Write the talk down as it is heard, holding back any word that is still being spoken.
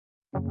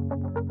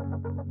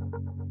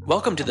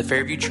Welcome to the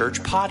Fairview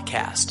Church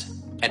podcast.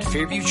 At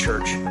Fairview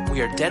Church,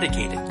 we are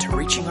dedicated to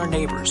reaching our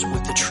neighbors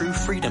with the true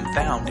freedom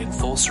found in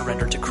full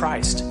surrender to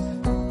Christ.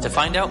 To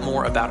find out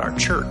more about our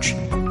church,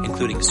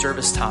 including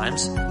service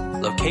times,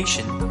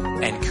 location,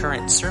 and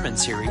current sermon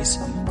series,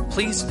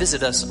 please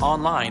visit us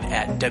online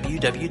at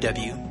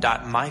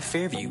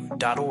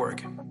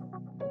www.myfairview.org. I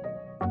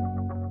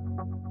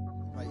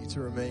invite you to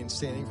remain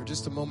standing for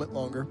just a moment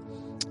longer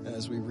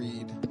as we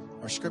read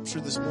our scripture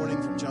this morning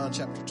from John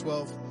chapter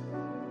 12.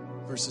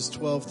 Verses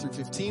 12 through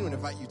 15, I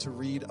invite you to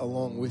read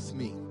along with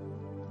me.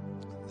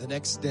 The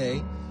next day,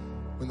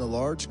 when the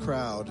large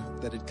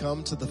crowd that had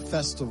come to the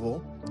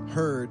festival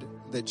heard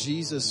that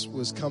Jesus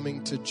was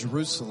coming to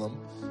Jerusalem,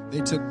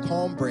 they took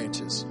palm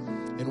branches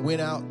and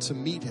went out to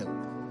meet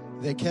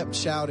him. They kept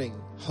shouting,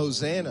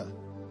 "Hosanna!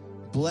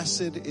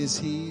 Blessed is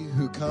he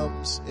who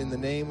comes in the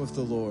name of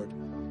the Lord,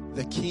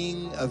 the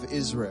King of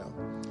Israel."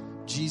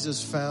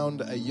 Jesus found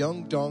a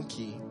young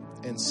donkey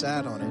and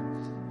sat on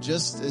it,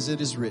 just as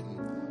it is written,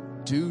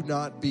 "Do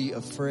not be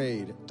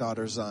afraid,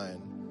 daughter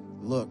Zion.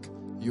 Look,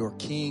 your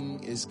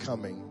king is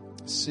coming,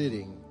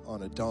 sitting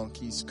on a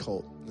donkey's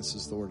colt." This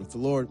is the word of the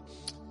Lord.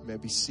 You may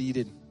be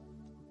seated.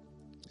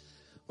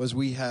 As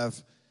we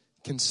have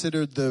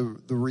considered the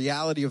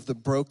reality of the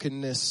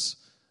brokenness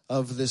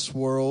of this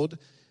world,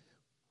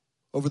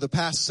 over the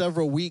past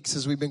several weeks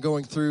as we've been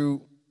going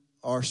through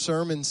our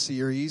sermon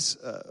series,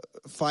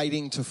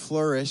 Fighting to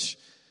Flourish,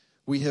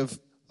 we have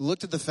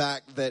looked at the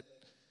fact that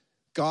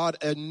God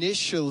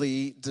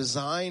initially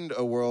designed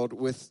a world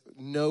with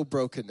no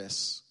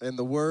brokenness. And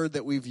the word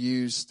that we've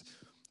used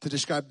to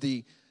describe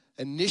the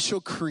initial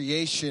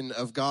creation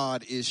of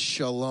God is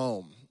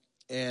shalom.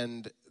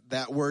 And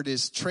that word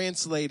is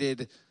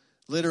translated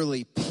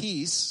literally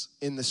peace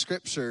in the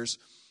scriptures.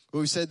 But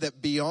we said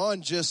that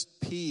beyond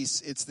just peace,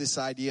 it's this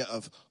idea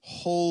of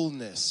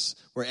wholeness,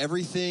 where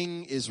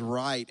everything is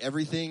right,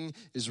 everything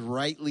is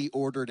rightly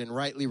ordered and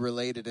rightly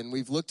related. And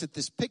we've looked at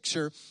this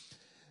picture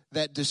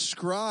that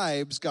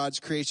describes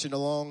God's creation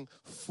along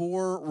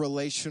four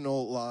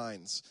relational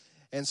lines.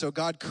 And so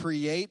God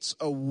creates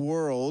a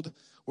world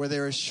where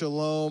there is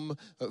shalom,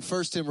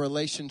 first in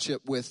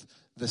relationship with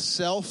the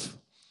self,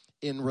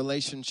 in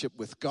relationship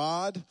with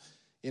God,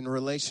 in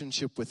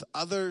relationship with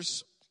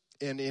others,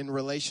 and in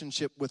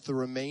relationship with the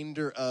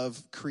remainder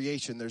of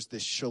creation. There's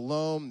this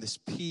shalom, this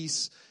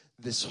peace,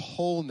 this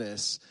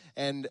wholeness.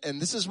 And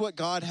this is what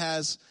God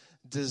has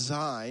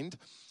designed.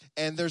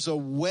 And there's a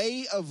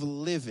way of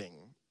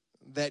living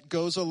that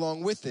goes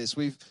along with this.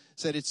 We've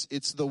said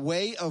it's the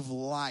way of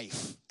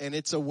life, and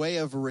it's a way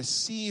of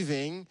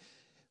receiving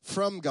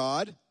from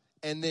God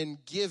and then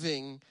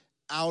giving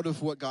out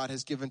of what God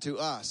has given to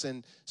us.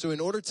 And so in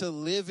order to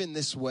live in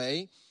this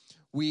way,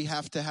 we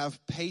have to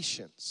have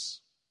patience.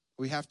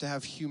 We have to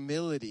have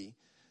humility.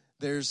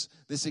 There's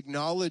this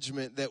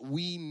acknowledgement that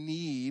we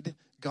need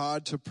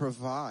God to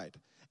provide.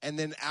 And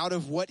then out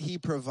of what he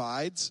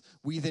provides,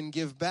 we then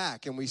give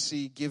back. And we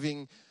see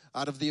giving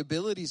out of the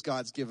abilities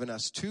God's given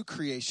us to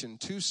creation,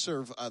 to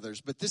serve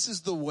others. But this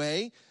is the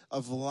way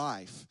of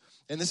life.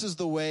 And this is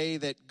the way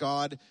that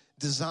God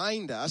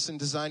designed us and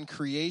designed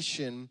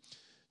creation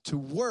to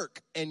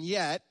work. And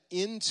yet,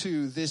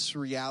 into this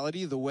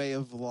reality, the way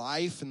of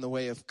life and the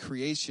way of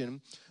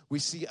creation, we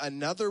see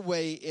another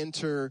way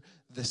enter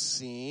the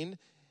scene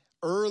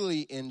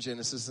early in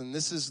Genesis. And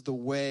this is the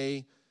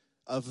way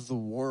of the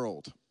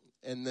world.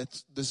 And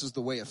this is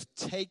the way of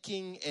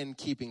taking and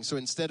keeping. So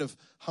instead of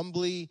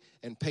humbly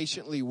and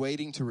patiently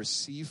waiting to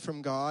receive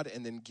from God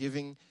and then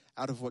giving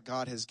out of what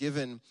God has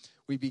given,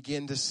 we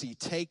begin to see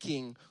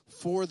taking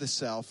for the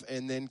self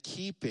and then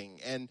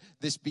keeping. And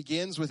this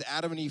begins with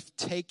Adam and Eve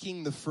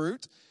taking the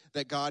fruit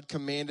that God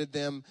commanded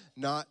them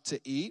not to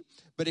eat.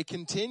 But it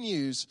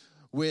continues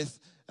with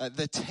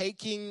the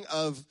taking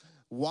of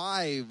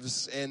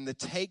wives and the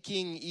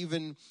taking,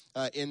 even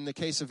in the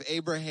case of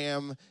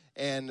Abraham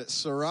and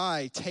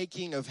Sarai,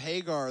 taking of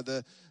Hagar,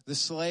 the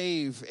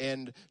slave,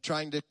 and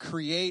trying to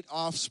create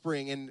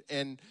offspring,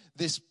 and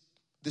this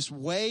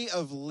way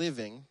of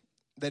living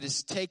that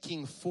is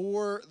taking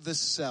for the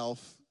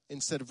self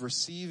instead of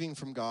receiving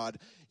from God,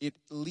 it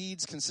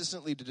leads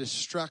consistently to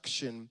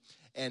destruction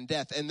and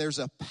death. And there's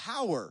a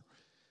power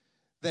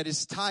that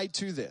is tied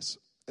to this.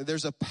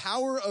 There's a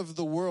power of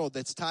the world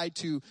that's tied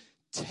to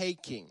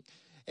taking.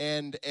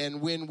 And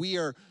when we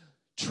are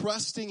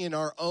trusting in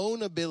our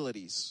own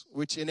abilities,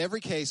 which in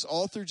every case,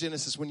 all through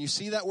Genesis, when you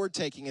see that word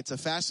taking, it's a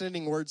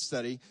fascinating word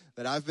study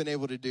that I've been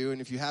able to do. And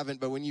if you haven't,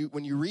 but when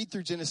you read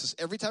through Genesis,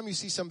 every time you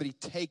see somebody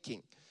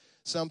taking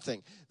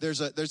something,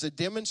 there's a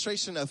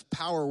demonstration of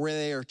power where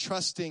they are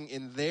trusting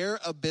in their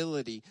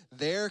ability,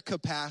 their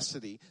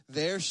capacity,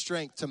 their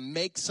strength to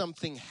make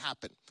something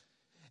happen.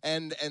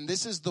 And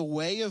this is the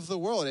way of the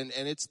world, and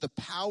it's the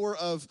power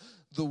of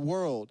the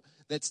world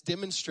that's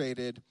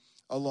demonstrated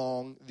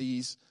along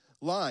these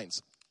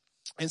lines.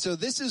 And so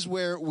this is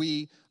where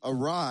we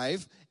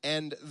arrive,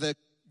 and the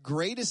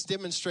greatest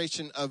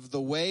demonstration of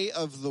the way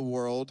of the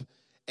world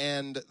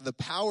and the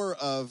power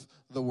of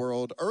the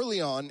world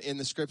early on in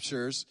the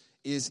scriptures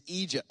is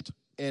Egypt.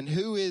 And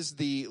who is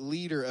the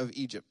leader of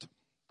Egypt?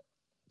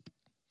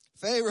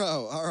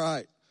 Pharaoh. All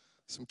right.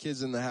 Some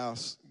kids in the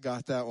house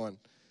got that one.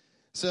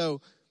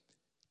 So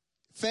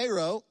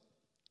Pharaoh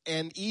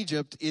and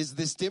Egypt is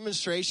this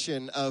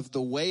demonstration of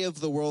the way of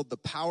the world, the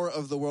power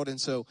of the world. And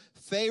so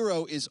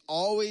Pharaoh is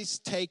always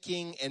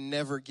taking and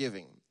never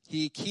giving.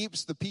 He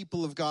keeps the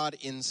people of God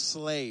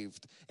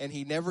enslaved, and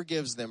he never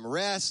gives them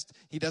rest.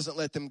 He doesn't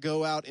let them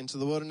go out into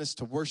the wilderness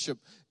to worship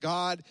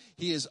God.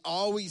 He is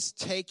always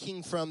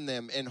taking from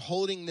them and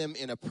holding them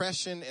in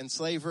oppression and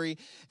slavery.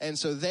 And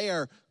so they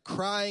are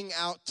crying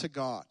out to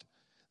God.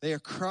 They are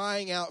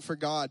crying out for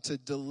God to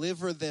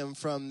deliver them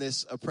from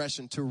this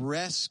oppression, to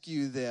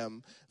rescue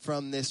them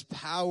from this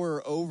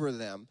power over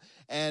them.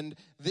 And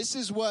this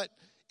is what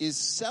is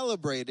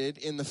celebrated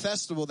in the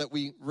festival that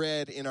we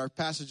read in our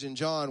passage in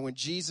John when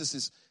Jesus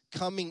is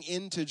coming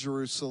into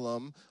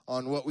Jerusalem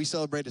on what we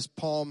celebrate as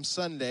Palm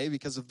Sunday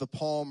because of the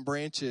palm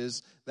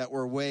branches that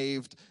were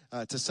waved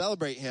to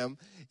celebrate him,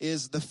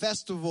 is the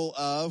festival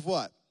of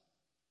what?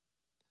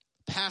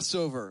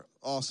 Passover.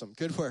 Awesome.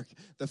 Good work.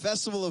 The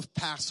festival of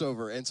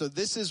Passover. And so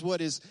this is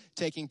what is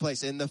taking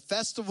place. And the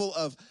festival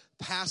of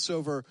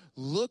Passover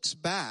looks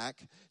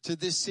back to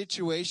this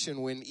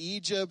situation when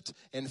Egypt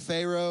and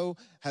Pharaoh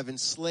have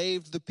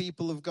enslaved the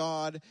people of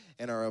God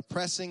and are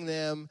oppressing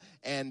them,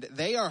 and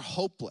they are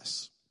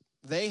hopeless.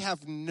 They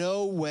have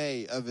no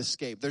way of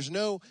escape. There's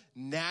no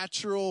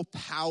natural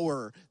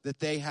power that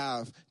they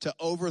have to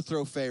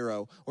overthrow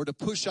Pharaoh or to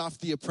push off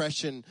the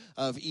oppression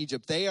of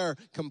Egypt. They are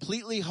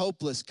completely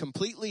hopeless,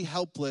 completely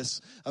helpless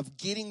of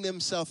getting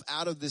themselves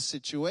out of this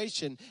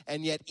situation.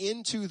 And yet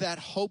into that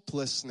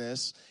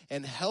hopelessness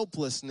and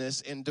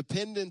helplessness and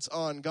dependence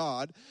on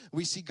God,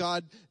 we see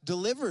God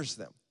delivers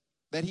them.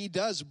 That he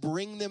does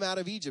bring them out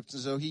of Egypt.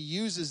 And so he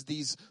uses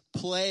these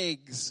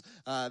plagues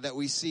that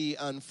we see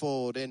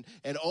unfold. And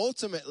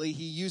ultimately,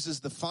 he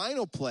uses the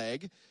final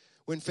plague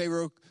when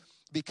Pharaoh,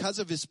 because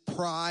of his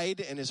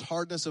pride and his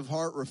hardness of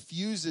heart,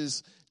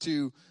 refuses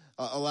to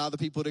allow the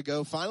people to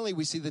go. Finally,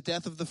 we see the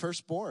death of the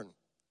firstborn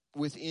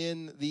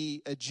within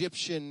the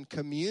Egyptian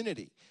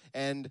community.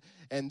 And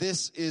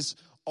this is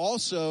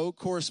also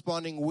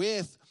corresponding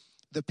with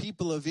the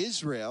people of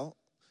Israel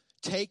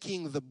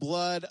taking the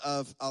blood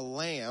of a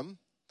lamb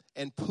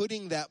and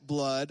putting that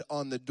blood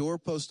on the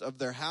doorpost of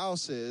their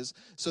houses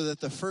so that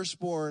the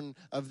firstborn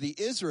of the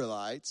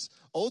Israelites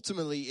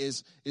ultimately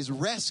is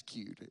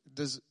rescued,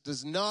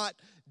 does not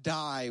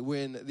die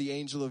when the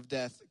angel of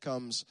death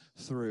comes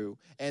through.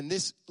 And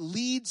this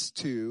leads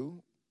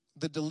to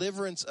the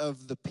deliverance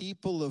of the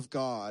people of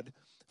God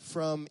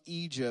from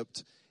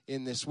Egypt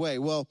in this way.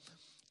 Well,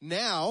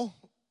 now,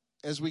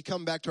 as we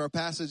come back to our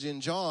passage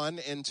in John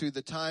and to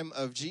the time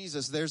of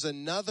Jesus, there's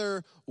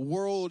another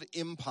world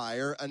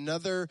empire,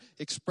 another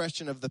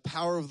expression of the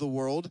power of the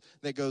world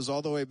that goes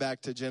all the way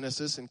back to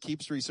Genesis and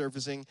keeps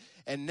resurfacing.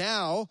 And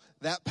now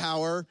that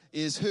power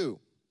is who?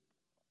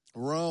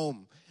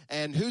 Rome.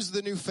 And who's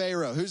the new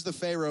Pharaoh? Who's the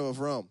Pharaoh of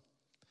Rome?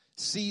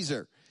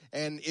 Caesar.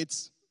 And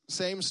it's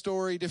same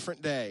story,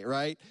 different day,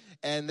 right?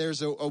 And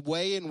there's a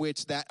way in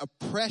which that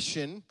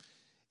oppression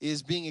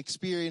is being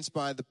experienced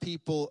by the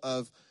people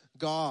of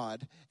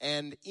God,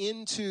 and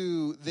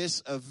into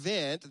this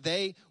event,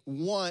 they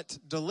want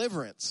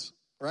deliverance,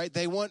 right?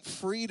 They want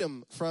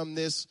freedom from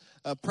this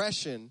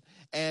oppression,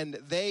 and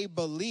they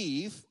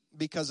believe,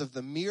 because of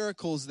the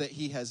miracles that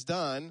he has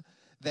done,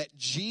 that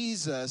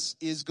Jesus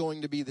is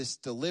going to be this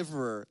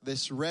deliverer,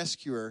 this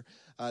rescuer,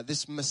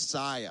 this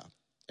Messiah.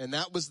 And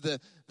that was the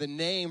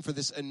name for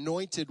this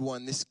anointed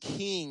one, this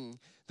king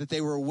that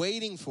they were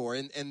waiting for.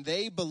 And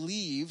they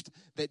believed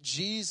that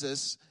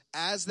Jesus,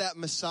 as that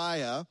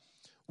Messiah,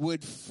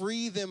 would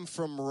free them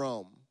from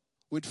Rome,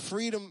 would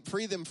free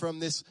them from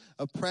this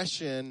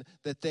oppression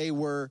that they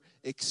were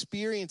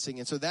experiencing.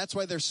 And so that's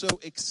why they're so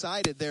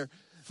excited.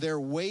 They're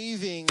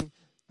waving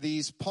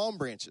these palm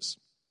branches.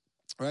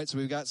 All right, so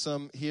we've got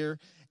some here.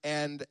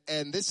 And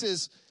this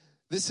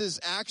is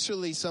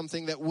actually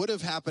something that would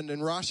have happened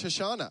in Rosh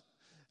Hashanah.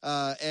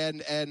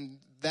 And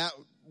that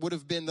would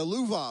have been the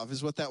Luvav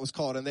is what that was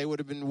called. And they would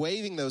have been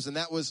waving those. And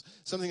that was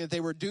something that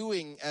they were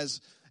doing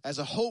as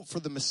a hope for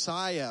the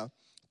Messiah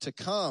to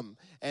come.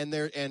 And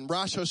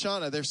Rosh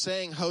Hashanah, they're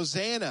saying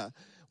Hosanna,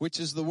 which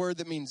is the word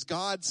that means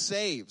God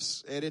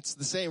saves. And it's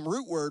the same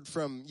root word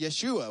from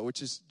Yeshua,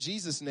 which is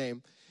Jesus'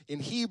 name in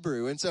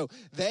Hebrew. And so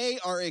they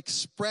are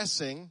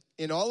expressing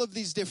in all of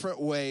these different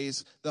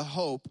ways the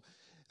hope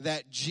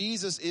that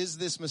Jesus is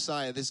this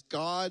Messiah, this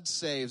God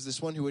saves,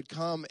 this one who would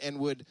come and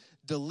would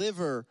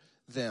deliver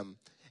them.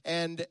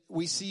 And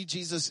we see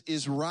Jesus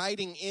is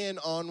riding in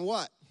on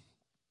what?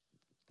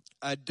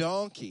 A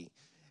donkey.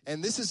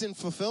 And this is in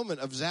fulfillment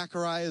of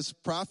Zechariah's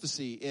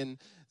prophecy in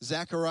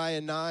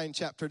Zechariah 9,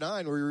 chapter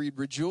 9, where we read,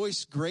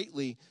 "Rejoice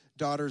greatly,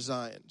 daughter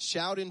Zion.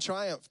 Shout in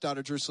triumph,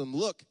 daughter Jerusalem.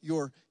 Look,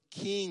 your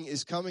king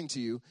is coming to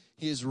you.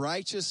 He is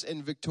righteous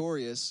and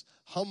victorious,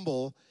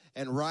 humble,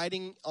 and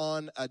riding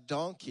on a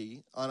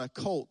donkey, on a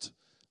colt,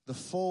 the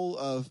foal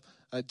of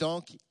a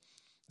donkey."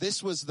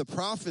 This was the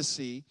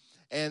prophecy,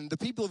 and the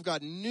people of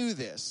God knew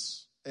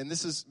this. and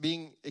this is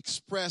being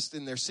expressed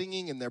in their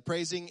singing and their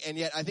praising, and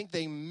yet I think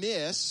they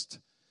missed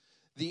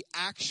the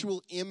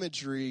actual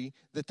imagery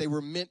that they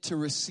were meant to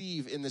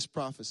receive in this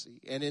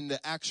prophecy and in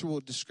the actual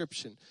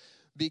description.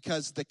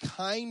 Because the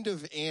kind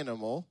of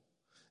animal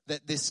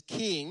that this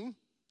king,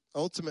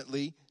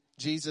 ultimately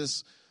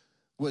Jesus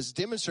was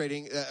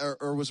demonstrating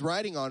or was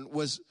riding on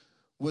was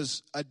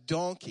a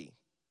donkey.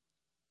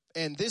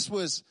 And this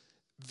was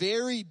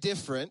very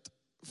different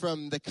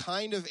from the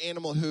kind of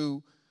animal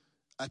who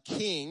a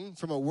king,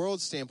 from a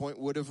world standpoint,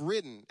 would have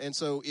ridden. And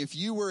so if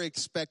you were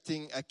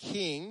expecting a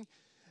king,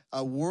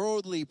 a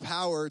worldly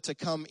power, to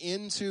come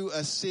into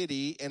a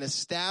city and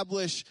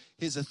establish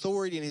his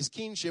authority and his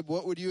kingship,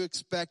 what would you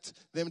expect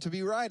them to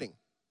be riding?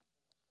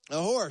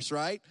 A horse,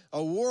 right?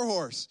 A war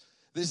horse.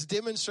 This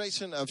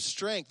demonstration of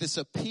strength, this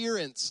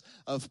appearance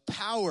of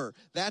power,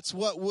 that's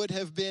what would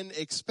have been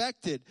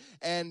expected.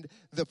 And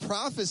the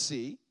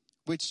prophecy,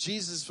 which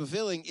Jesus is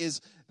fulfilling,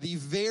 is the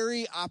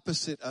very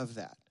opposite of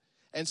that.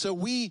 And so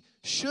we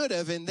should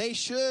have, and they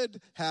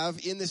should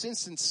have, in this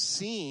instance,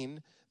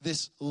 seen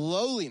this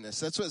lowliness.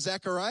 That's what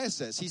Zechariah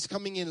says. He's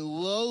coming in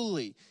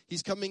lowly.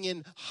 He's coming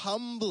in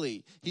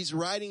humbly. He's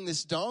riding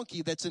this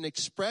donkey that's an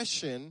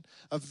expression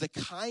of the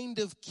kind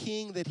of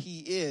king that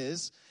he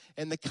is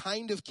and the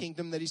kind of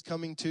kingdom that he's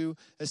coming to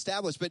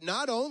establish. But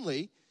not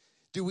only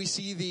do we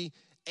see the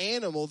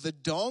animal, the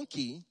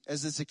donkey,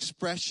 as this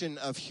expression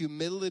of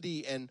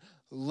humility and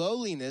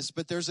lowliness,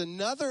 but there's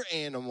another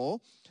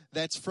animal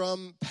that's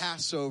from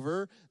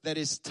Passover that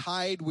is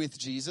tied with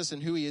Jesus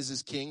and who he is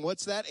as king.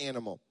 What's that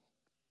animal?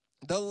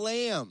 The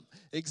lamb.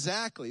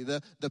 Exactly.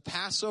 The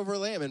Passover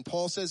lamb. And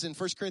Paul says in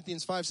 1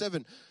 Corinthians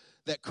 5:7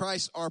 that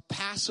Christ, our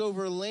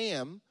Passover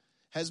lamb,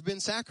 has been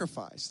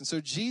sacrificed. And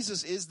so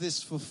Jesus is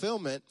this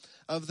fulfillment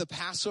of the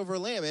Passover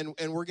lamb.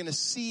 And we're going to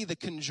see the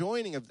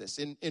conjoining of this.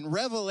 In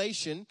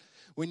Revelation,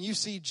 when you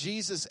see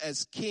Jesus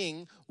as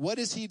king, what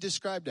is he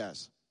described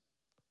as?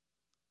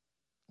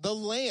 The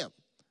lamb.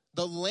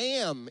 The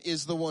lamb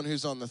is the one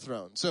who's on the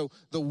throne. So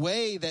the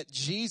way that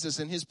Jesus,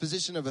 in his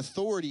position of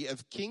authority,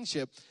 of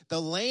kingship, the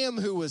lamb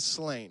who was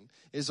slain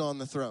is on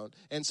the throne.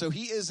 And so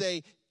he is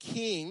a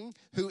king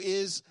who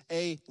is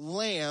a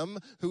lamb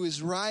who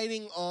is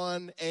riding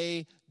on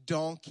a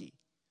donkey.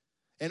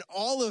 And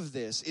all of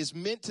this is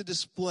meant to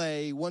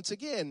display, once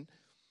again,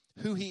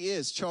 who he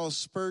is. Charles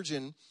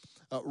Spurgeon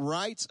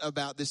writes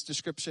about this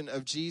description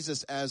of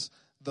Jesus as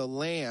the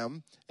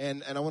lamb,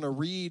 and I want to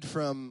read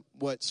from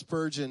what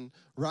Spurgeon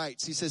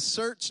writes. He says,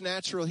 "Search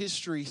natural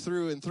history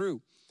through and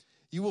through.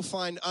 You will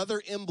find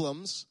other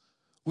emblems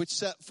which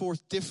set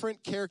forth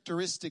different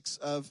characteristics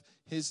of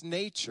his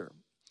nature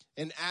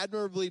and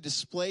admirably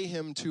display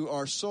him to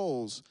our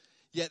souls.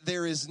 Yet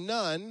there is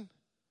none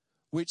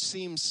which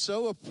seems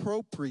so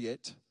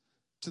appropriate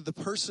to the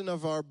person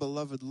of our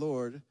beloved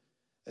Lord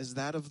as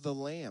that of the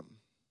Lamb.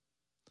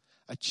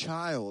 A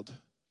child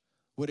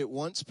would at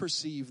once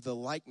perceive the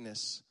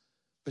likeness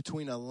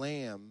between a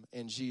lamb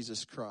and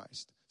Jesus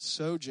Christ,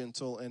 so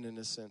gentle and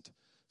innocent,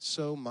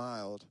 so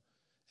mild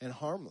and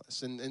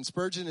harmless." And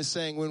Spurgeon is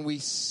saying when we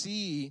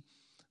see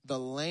the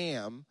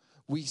lamb,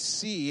 we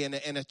see, and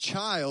a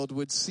child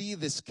would see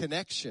this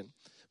connection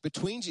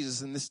between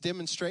Jesus and this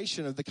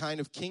demonstration of the kind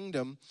of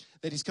kingdom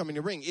that he's coming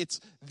to bring. It's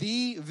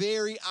the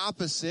very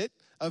opposite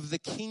of the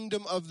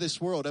kingdom of this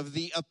world, of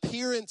the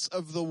appearance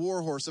of the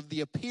war horse, of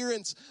the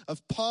appearance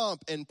of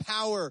pomp and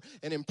power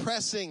and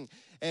impressing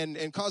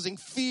and causing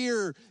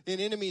fear in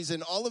enemies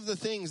and all of the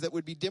things that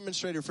would be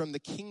demonstrated from the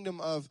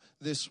kingdom of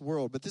this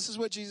world. But this is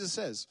what Jesus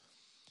says.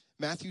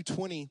 Matthew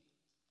 20,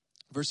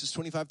 verses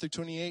 25 through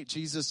 28,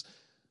 Jesus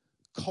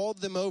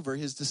called them over,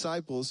 his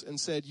disciples, and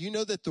said, "You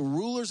know that the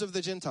rulers of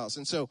the Gentiles,"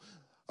 and so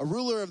a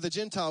ruler of the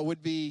Gentile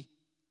would be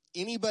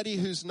anybody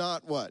who's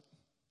not what?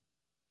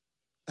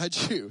 A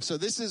Jew. So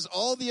this is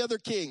all the other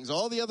kings,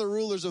 all the other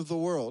rulers of the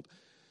world.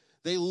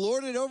 They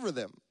lord it over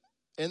them.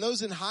 And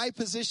those in high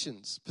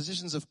positions,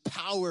 positions of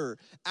power,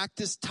 act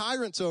as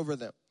tyrants over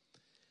them.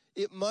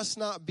 It must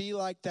not be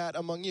like that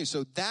among you.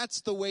 So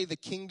that's the way the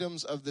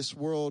kingdoms of this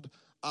world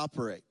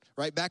operate.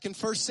 Right? Back in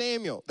 1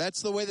 Samuel,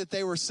 that's the way that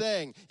they were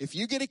saying, if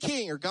you get a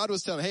king, or God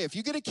was telling, hey, if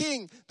you get a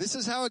king, this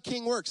is how a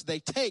king works. They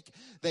take,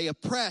 they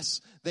oppress,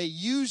 they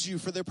use you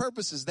for their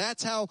purposes.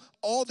 That's how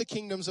all the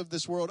kingdoms of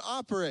this world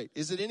operate.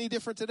 Is it any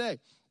different today?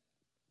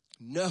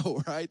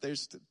 No, right?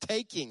 There's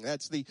taking.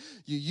 That's you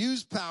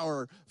use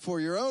power for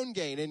your own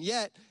gain. And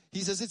yet,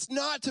 he says it's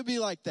not to be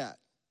like that.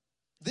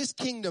 This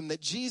kingdom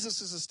that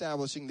Jesus is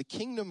establishing, the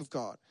kingdom of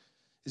God,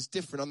 is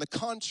different. On the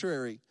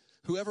contrary,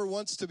 whoever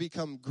wants to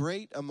become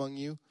great among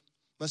you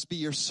must be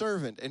your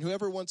servant, and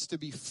whoever wants to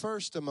be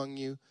first among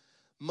you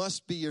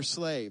must be your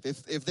slave.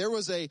 If there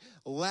was a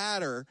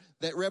ladder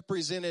that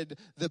represented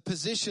the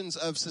positions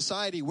of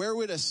society, where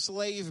would a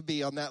slave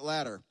be on that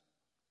ladder?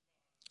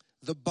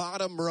 The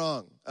bottom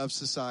rung of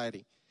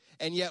society.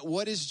 And yet,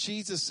 what is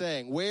Jesus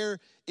saying? Where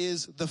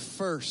is the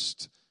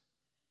first?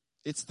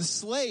 It's the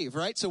slave,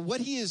 right? So what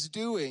he is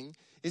doing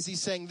is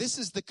he's saying this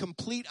is the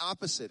complete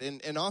opposite.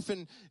 And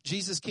often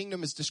Jesus'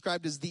 kingdom is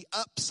described as the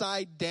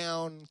upside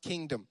down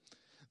kingdom.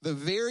 The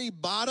very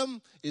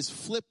bottom is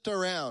flipped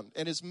around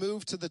and is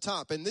moved to the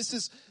top. And this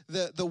is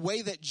the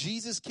way that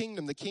Jesus'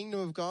 kingdom, the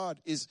kingdom of God,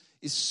 is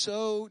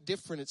so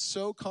different. It's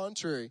so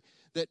contrary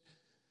that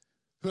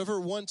whoever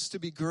wants to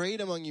be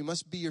great among you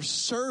must be your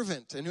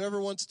servant, and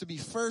whoever wants to be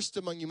first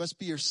among you must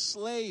be your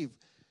slave.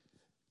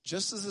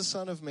 Just as the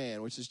Son of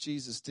Man, which is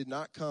Jesus, did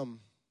not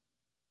come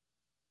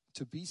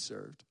to be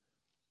served,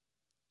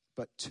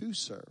 but to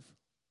serve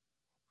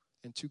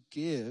and to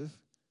give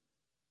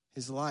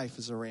his life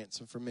as a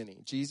ransom for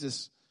many.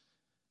 Jesus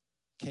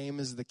came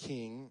as the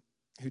king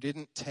who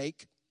didn't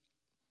take,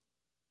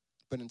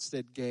 but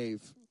instead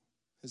gave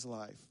his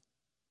life.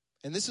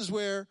 And this is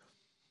where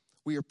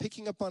we are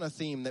picking up on a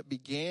theme that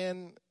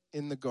began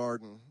in the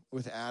garden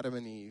with Adam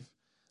and Eve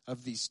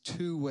of these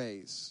two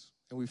ways.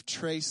 And we've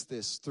traced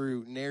this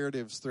through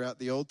narratives throughout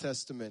the Old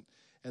Testament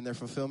and their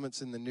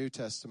fulfillments in the New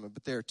Testament.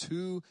 But there are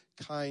two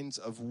kinds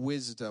of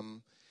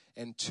wisdom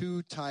and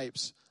two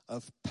types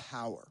of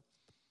power.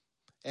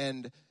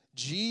 And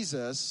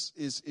Jesus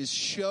is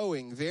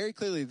showing very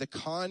clearly the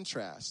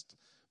contrast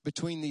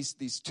between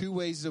these two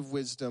ways of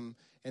wisdom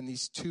and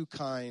these two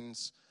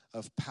kinds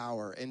of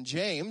power. And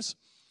James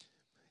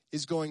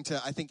is going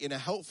to, I think, in a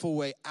helpful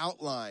way,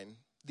 outline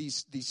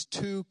these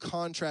two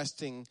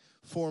contrasting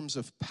forms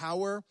of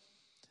power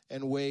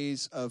and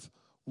ways of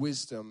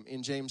wisdom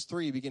in James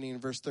 3, beginning in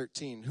verse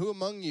 13. Who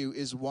among you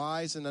is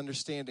wise and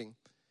understanding?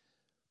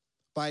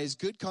 By his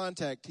good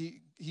conduct,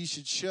 he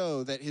should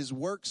show that his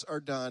works are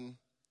done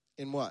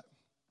in what?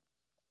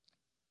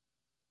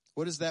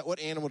 What is that? What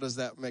animal does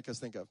that make us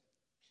think of?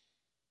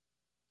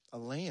 A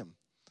lamb.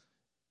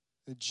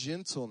 The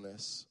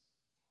gentleness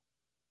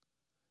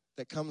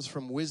that comes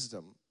from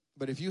wisdom.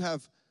 But if you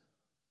have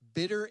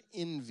bitter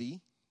envy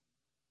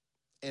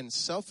and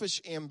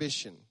selfish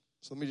ambition,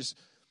 so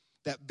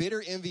that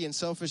bitter envy and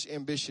selfish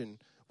ambition,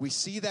 we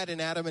see that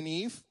in Adam and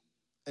Eve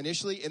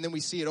initially, and then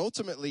we see it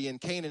ultimately in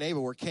Cain and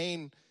Abel, where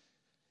Cain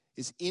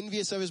is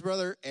envious of his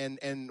brother,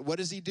 and what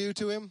does he do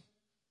to him?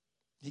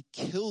 He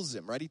kills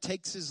him, right? He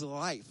takes his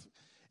life.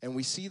 And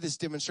we see this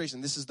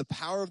demonstration. This is the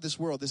power of this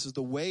world. This is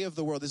the way of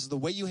the world. This is the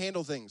way you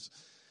handle things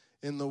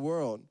in the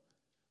world.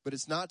 But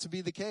it's not to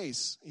be the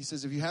case. He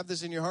says, if you have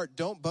this in your heart,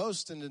 don't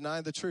boast and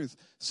deny the truth.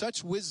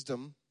 Such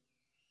wisdom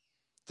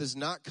does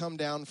not come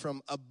down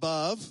from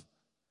above,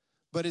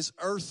 but is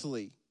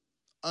earthly,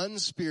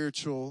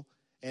 unspiritual,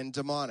 and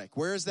demonic.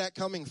 Where is that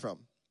coming from?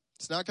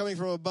 It's not coming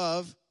from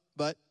above,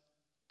 but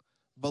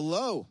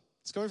below.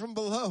 It's coming from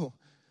below.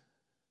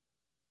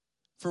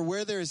 For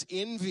where there is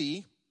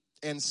envy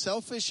and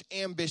selfish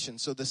ambition,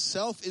 so the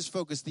self is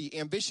focused, the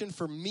ambition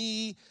for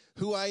me,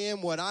 who I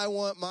am, what I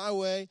want, my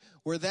way,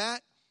 where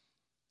that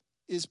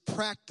is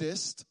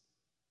practiced,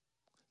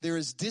 there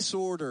is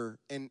disorder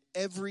and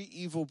every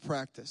evil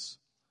practice.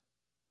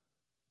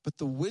 But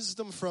the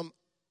wisdom from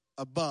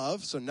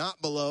above, so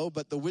not below,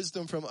 but the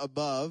wisdom from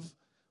above,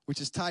 which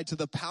is tied to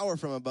the power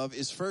from above,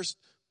 is first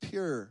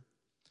pure,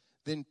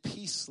 then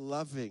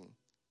peace-loving,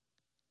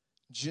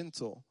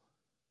 gentle,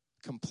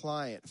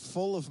 compliant,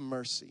 full of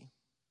mercy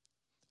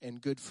and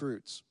good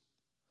fruits,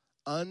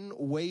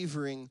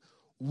 unwavering,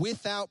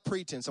 without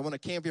pretense. I want to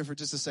camp here for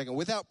just a second.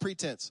 Without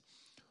pretense.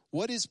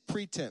 What is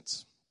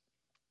pretense?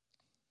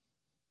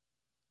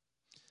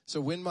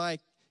 So when my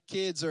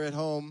kids are at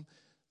home,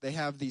 they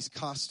have these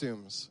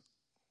costumes.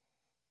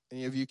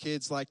 Any of you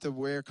kids like to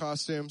wear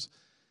costumes?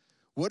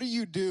 What are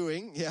you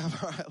doing? Yeah,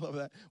 I love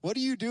that. What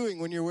are you doing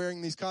when you're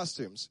wearing these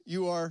costumes?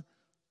 You are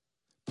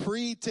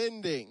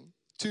pretending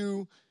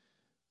to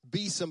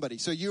be somebody.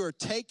 So you are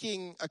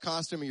taking a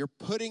costume and you're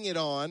putting it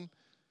on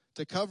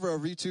to cover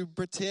over you to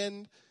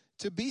pretend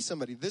to be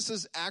somebody. This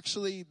is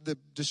actually the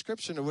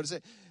description of what is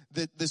it?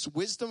 This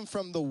wisdom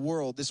from the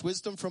world, this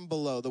wisdom from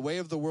below, the way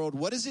of the world.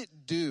 What does it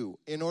do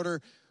in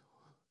order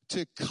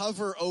to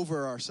cover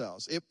over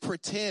ourselves? It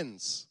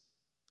pretends,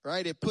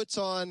 right? It puts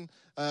on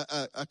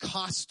a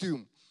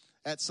costume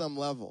at some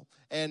level.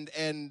 And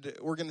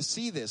we're going to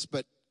see this,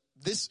 but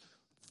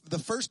the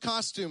first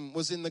costume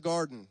was in the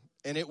garden,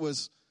 and it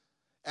was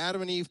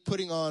Adam and Eve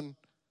putting on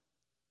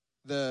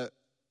the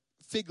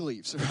fig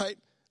leaves, right?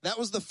 That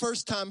was the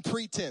first time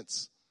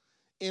pretense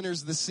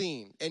enters the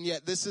scene. And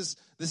yet this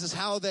is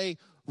how they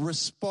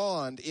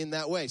respond in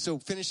that way. So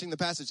finishing the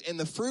passage, and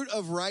the fruit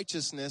of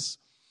righteousness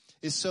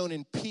is sown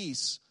in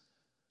peace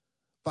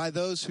by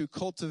those who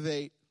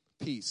cultivate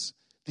peace.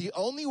 The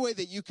only way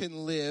that you can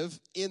live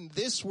in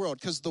this world,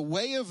 because the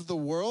way of the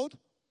world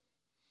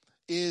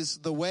is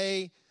the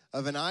way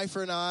of an eye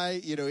for an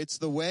eye. It's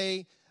the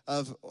way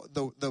of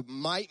the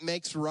might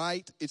makes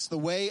right. It's the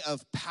way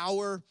of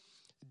power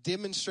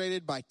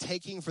demonstrated by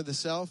taking for the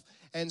self.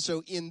 And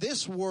so in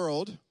this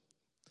world,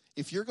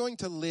 if you're going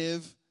to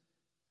live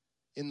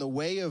in the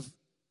way of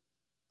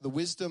the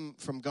wisdom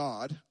from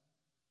God,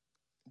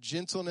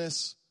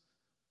 gentleness,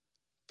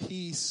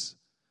 peace,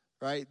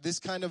 right? This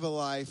kind of a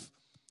life,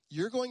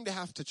 you're going to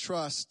have to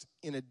trust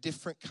in a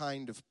different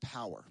kind of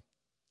power.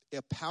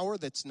 A power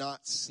that's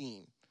not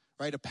seen.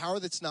 Right? A power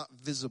that's not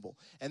visible.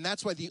 And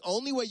that's why the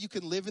only way you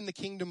can live in the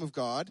kingdom of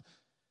God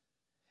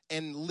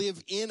and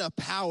live in a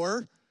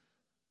power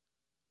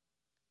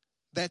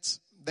that's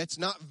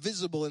not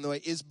visible in the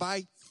way is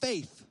by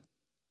faith.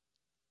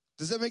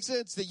 Does that make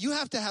sense? That you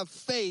have to have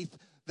faith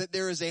that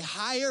there is a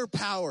higher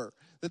power,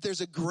 that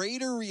there's a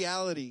greater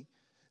reality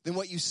than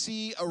what you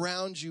see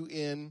around you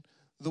in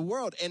the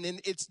world. And in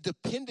its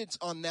dependence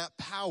on that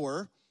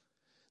power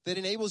that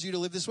enables you to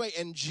live this way.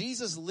 And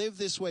Jesus lived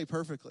this way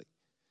perfectly,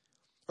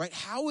 right?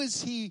 How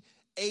is he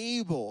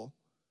able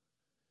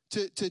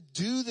to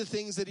do the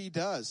things that he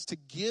does, to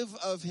give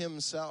of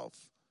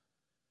himself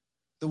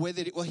the way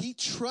that he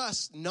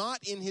trusts not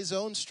in his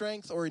own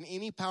strength or in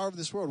any power of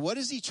this world. What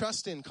does he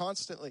trust in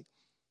constantly?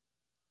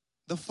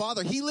 The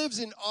Father. He lives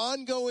in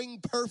ongoing,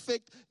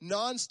 perfect,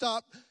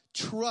 nonstop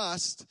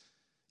trust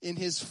in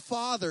his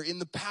Father, in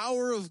the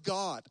power of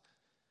God,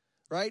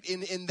 right?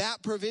 In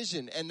that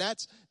provision. And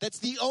that's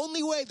the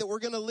only way that we're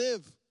going to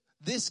live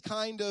this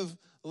kind of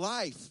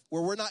life,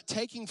 where we're not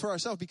taking for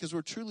ourselves, because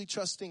we're truly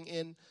trusting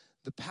in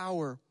the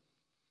power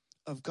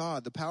of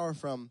God, the power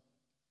from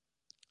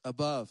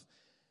above.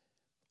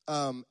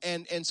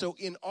 And so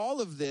in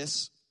all of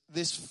this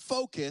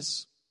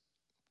focus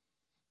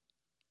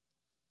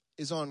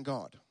is on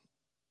God.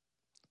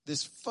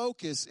 This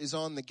focus is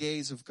on the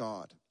gaze of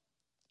God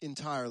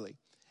entirely.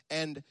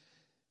 And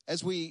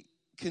as we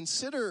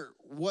consider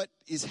what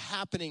is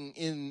happening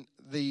in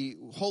the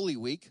Holy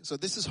Week, so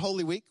this is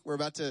Holy Week, we're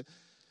about to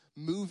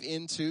move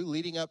into,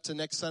 leading up to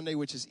next Sunday,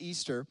 which is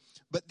Easter.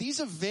 But these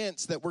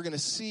events that we're going to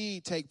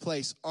see take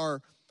place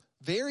are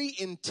very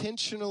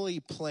intentionally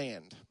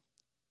planned.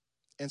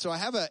 And so I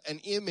have an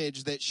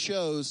image that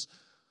shows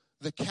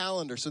the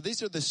calendar. So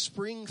these are the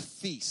spring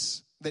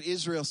feasts that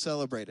Israel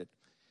celebrated.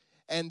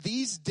 And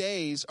these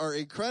days are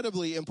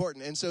incredibly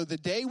important. And so the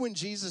day when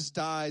Jesus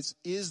dies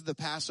is the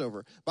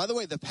Passover. By the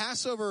way, the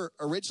Passover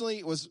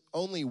originally was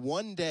only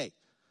one day,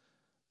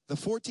 the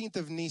 14th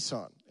of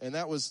Nisan. And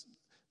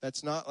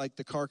that's not like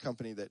the car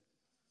company that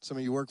some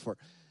of you work for.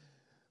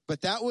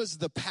 But that was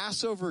the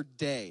Passover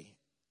day.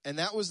 And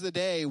that was the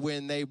day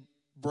when they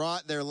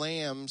brought their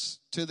lambs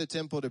to the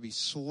temple to be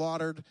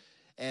slaughtered,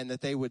 and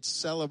that they would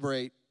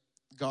celebrate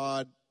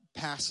God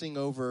passing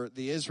over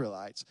the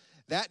Israelites.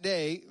 That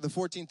day, the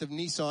 14th of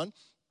Nisan,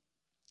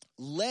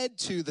 led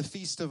to the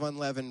Feast of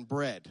Unleavened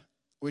Bread,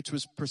 which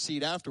was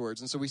proceed afterwards.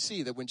 And so we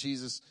see that when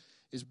Jesus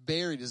is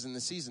buried is in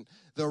the season.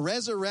 The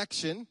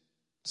resurrection,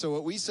 so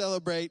what we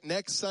celebrate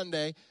next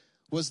Sunday,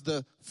 was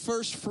the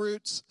First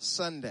Fruits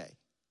Sunday.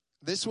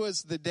 This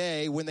was the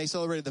day when they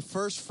celebrated the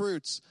first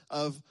fruits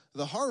of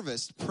the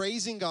harvest,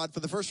 praising God for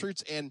the first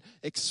fruits and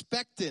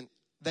expectant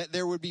that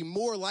there would be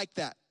more like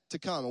that to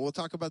come. And we'll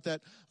talk about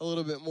that a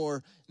little bit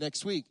more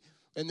next week.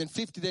 And then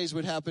 50 days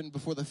would happen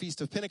before the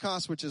Feast of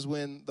Pentecost, which is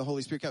when the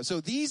Holy Spirit comes.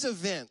 So these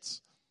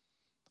events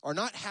are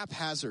not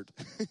haphazard.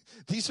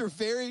 These are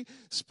very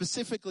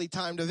specifically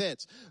timed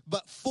events.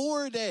 But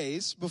 4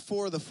 days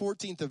before the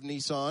 14th of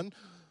Nisan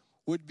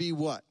would be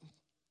what?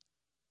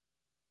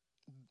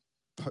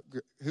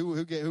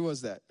 Who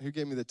was that? Who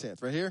gave me the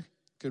 10th? Right here?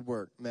 Good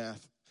work.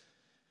 Math.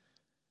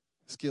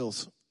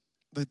 Skills.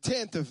 The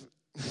 10th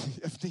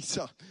of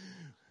Nisan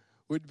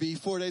would be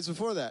 4 days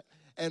before that.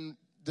 And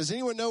does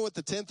anyone know what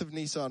the 10th of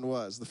Nisan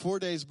was? The 4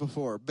 days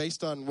before,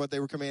 based on what they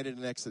were commanded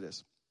in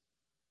Exodus.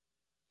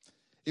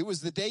 It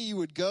was the day you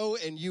would go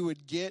and you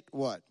would get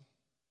what?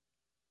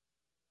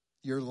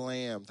 Your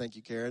lamb. Thank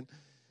you, Karen.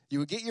 You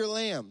would get your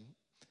lamb,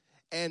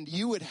 and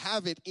you would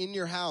have it in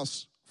your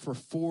house for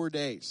 4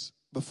 days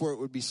before it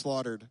would be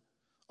slaughtered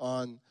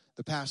on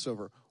the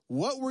Passover.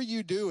 What were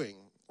you doing?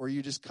 Were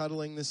you just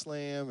cuddling this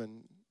lamb?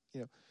 And,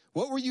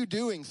 what were you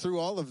doing through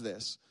all of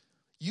this?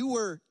 You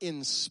were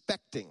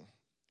inspecting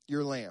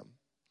your lamb.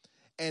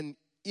 And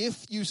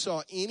if you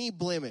saw any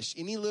blemish,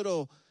 any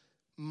little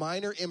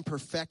minor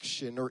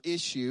imperfection or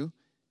issue,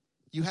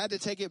 you had to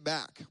take it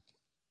back,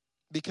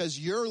 because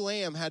your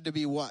lamb had to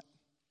be what?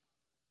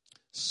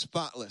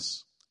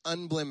 Spotless,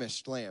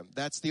 unblemished lamb.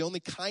 That's the only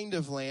kind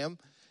of lamb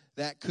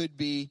that could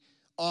be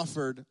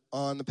offered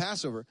on the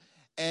Passover.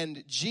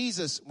 And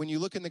Jesus, when you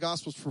look in the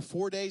Gospels, for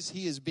 4 days,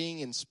 he is being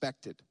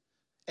inspected.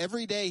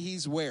 Every day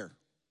he's where?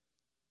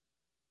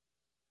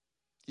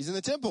 He's in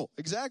the temple.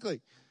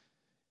 Exactly.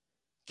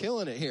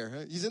 Killing it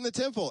here. He's in the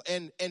temple,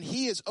 and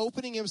he is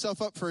opening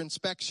himself up for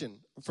inspection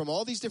from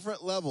all these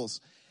different levels.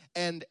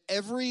 And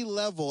every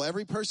level,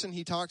 every person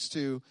he talks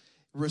to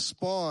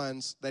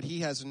responds that he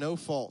has no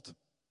fault.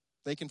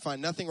 They can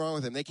find nothing wrong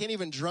with him. They can't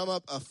even drum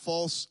up a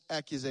false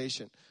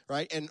accusation,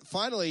 right? And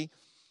finally,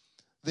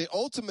 the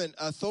ultimate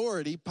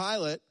authority,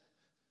 Pilate,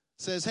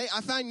 says, hey, I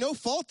find no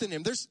fault in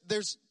him.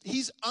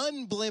 He's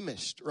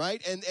unblemished,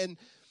 right? And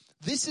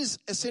this is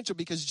essential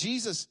because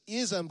Jesus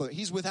is unblemished.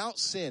 He's without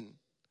sin,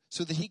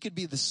 so that he could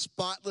be the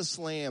spotless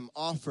lamb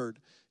offered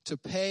to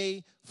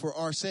pay for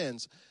our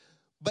sins.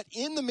 But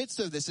in the midst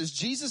of this, as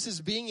Jesus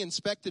is being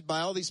inspected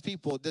by all these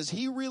people, does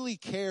he really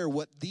care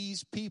what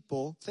these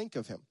people think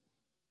of him?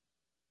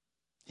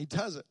 He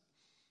doesn't,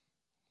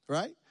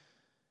 right?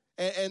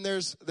 And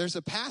there's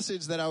a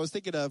passage that I was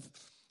thinking of.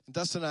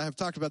 Dustin and I have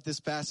talked about this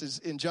passage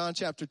in John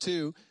chapter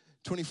 2.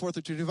 24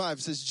 through 25.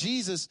 It says,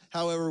 Jesus,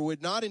 however,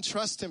 would not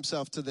entrust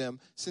himself to them,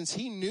 since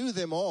he knew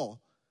them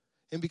all,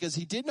 and because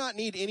he did not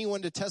need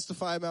anyone to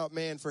testify about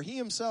man, for he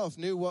himself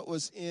knew what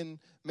was in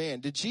man.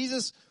 Did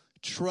Jesus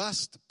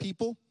trust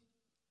people?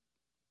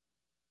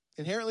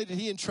 Inherently, did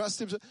he entrust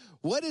himself?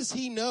 What does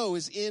he know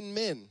is in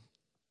men,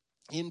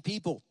 in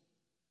people?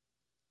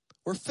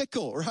 We're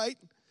fickle, right?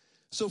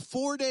 So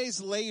 4 days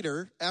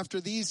later,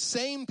 after these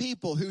same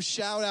people who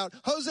shout out,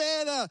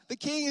 Hosanna, the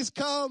king has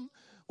come,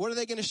 what are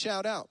they going to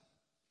shout out?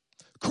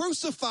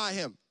 Crucify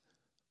him.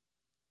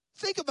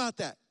 Think about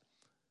that.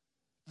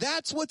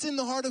 That's what's in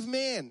the heart of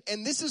man.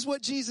 And this is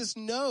what Jesus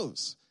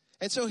knows.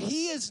 And so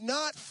he is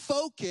not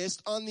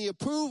focused on the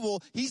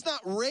approval. He's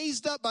not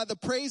raised up by the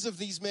praise of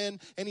these men,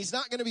 and he's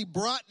not going to be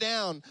brought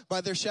down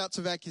by their shouts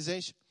of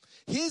accusation.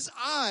 His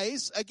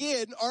eyes,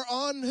 again, are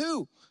on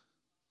who?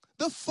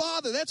 The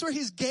Father. That's where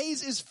his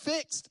gaze is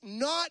fixed,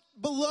 not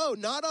below,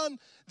 not on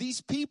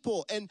these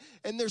people. And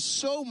there's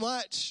so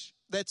much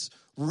that's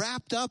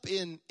wrapped up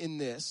in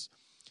this,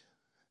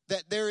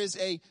 that there is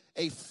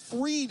a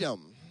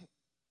freedom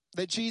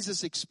that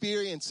Jesus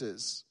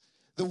experiences.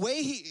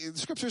 The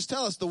scriptures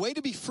tell us, the way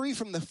to be free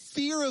from the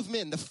fear of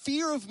men. The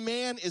fear of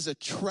man is a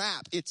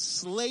trap. It's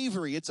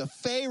slavery. It's a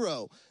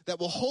Pharaoh that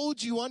will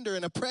hold you under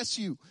and oppress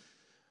you,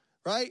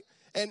 right?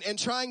 And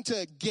trying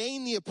to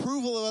gain the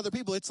approval of other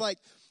people. It's like,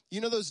 you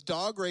know those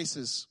dog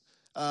races?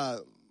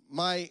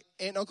 My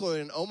aunt and uncle are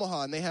in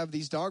Omaha, and they have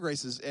these dog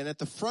races. And at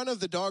the front of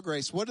the dog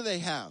race, what do they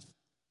have?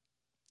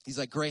 These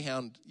like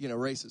greyhound,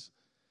 races.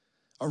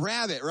 A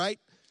rabbit, right?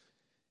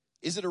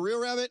 Is it a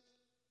real rabbit?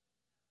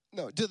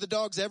 No. Do the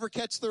dogs ever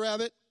catch the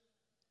rabbit?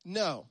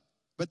 No.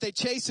 But they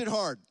chase it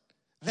hard.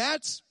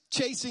 That's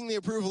chasing the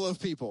approval of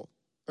people,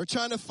 or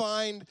trying to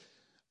find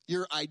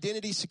your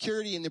identity,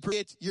 security, and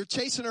you're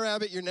chasing a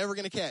rabbit you're never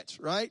going to catch,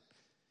 right?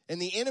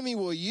 And the enemy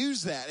will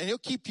use that, and he'll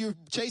keep you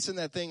chasing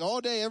that thing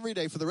all day, every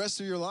day for the rest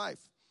of your life.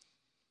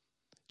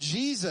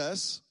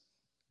 Jesus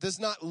does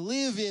not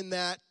live in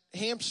that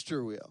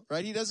hamster wheel,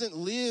 right? He doesn't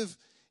live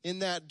in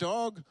that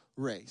dog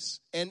race.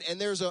 And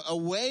there's a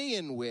way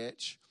in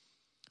which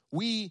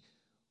we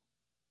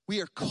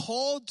are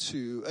called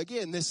to,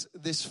 again,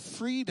 this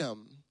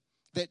freedom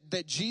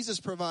that Jesus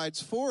provides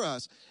for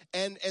us.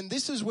 And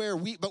this is where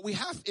we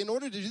have, in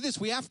order to do this,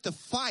 we have to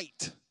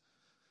fight.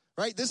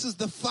 Right? This is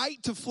the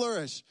fight to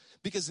flourish,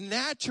 because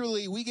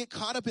naturally we get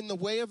caught up in the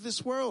way of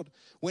this world.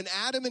 When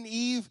Adam and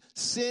Eve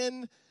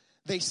sin,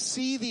 they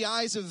see the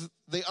eyes of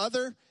the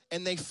other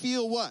and they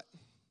feel what?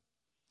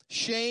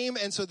 Shame.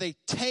 And so they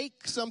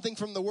take something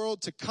from the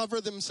world to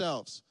cover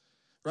themselves,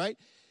 right?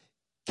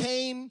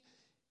 Cain,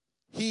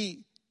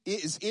 he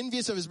is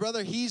envious of his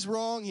brother. He's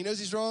wrong. He knows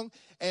he's wrong.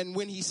 And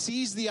when he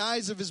sees the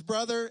eyes of his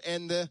brother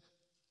and the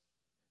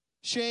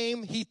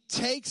shame, he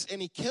takes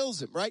and he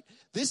kills him, right?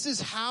 This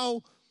is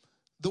how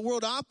the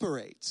world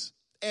operates,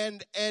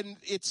 and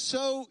it's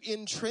so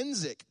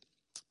intrinsic,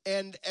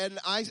 and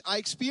I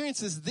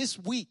experienced this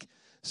week.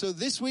 So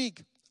this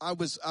week I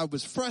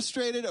was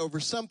frustrated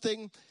over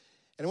something,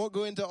 and I won't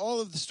go into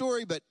all of the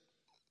story, but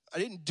I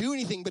didn't do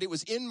anything, but it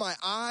was in my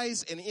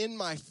eyes and in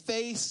my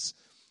face,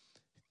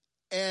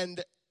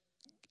 and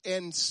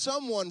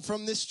someone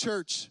from this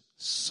church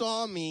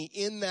saw me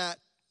in that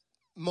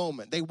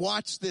moment. They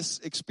watched this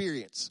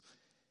experience,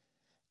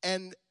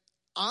 and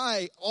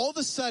all of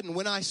a sudden,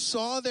 when I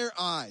saw their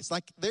eyes,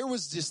 like there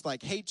was just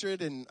like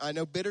hatred and I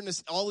know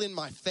bitterness all in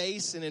my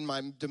face and in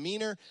my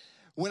demeanor.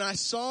 When I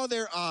saw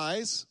their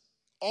eyes,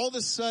 all of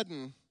a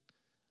sudden,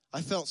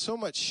 I felt so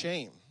much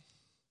shame,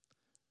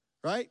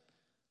 right?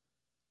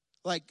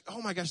 Like,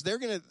 oh my gosh,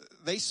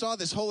 they saw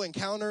this whole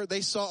encounter.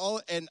 They saw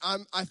and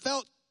I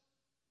felt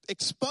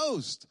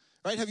exposed,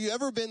 right? Have you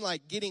ever been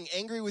like getting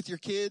angry with your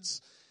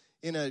kids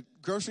in a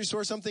grocery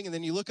store or something, and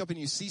then you look up and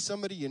you see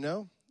somebody you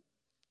know?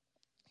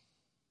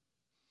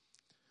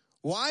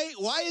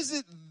 Why is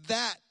it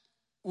that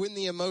when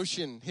the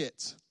emotion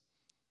hits?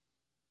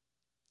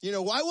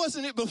 Why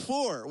wasn't it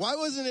before? Why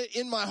wasn't it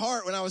in my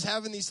heart when I was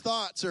having these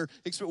thoughts? Or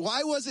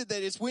why was it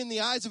that it's when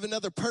the eyes of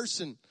another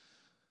person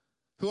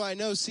who I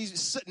know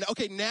sees,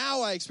 okay,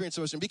 now I experience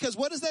emotion? Because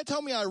what does that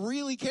tell me I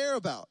really care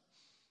about?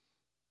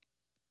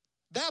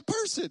 That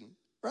person,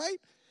 right?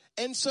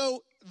 And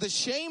so the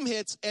shame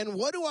hits, and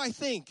what do I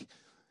think?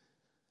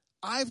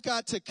 I've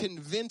got to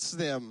convince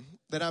them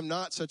that I'm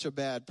not such a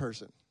bad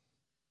person.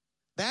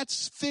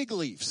 That's fig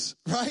leaves,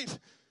 right?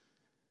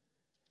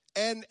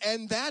 And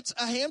that's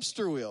a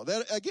hamster wheel.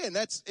 That again,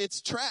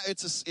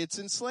 it's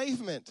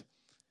enslavement.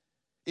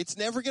 It's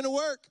never going to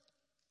work,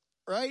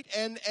 right?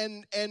 And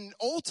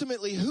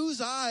ultimately, whose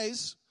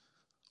eyes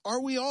are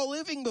we all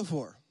living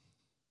before?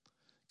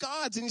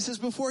 God's. And he says,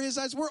 before his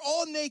eyes, we're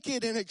all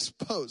naked and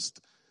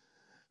exposed,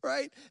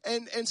 right?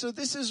 And so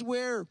this is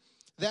where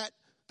that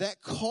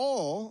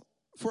call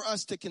for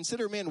us to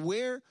consider, man,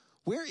 where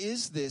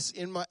is this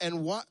in my,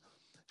 and what?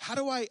 How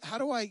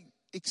do I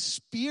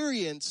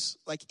experience,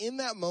 like in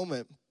that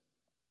moment,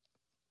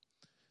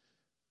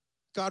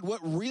 God,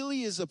 what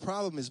really is a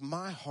problem is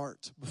my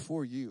heart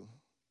before you.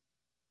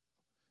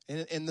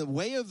 In the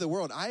way of the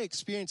world, I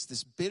experienced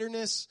this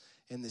bitterness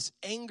and this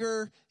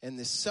anger and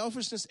this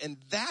selfishness, and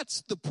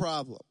that's the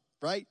problem,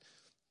 right?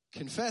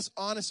 Confess,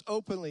 honest,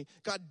 openly.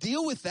 God,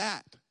 deal with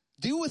that.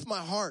 Deal with my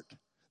heart.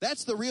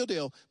 That's the real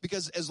deal,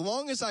 because as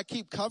long as I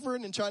keep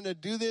covering and trying to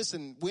do this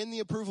and win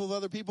the approval of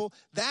other people,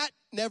 that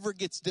never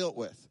gets dealt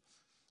with.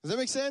 Does that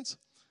make sense?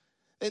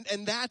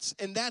 And that's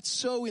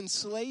so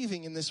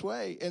enslaving in this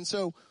way. And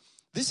so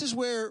this is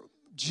where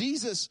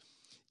Jesus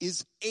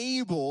is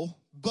able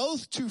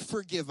both to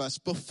forgive us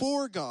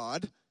before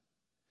God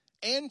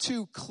and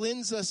to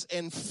cleanse us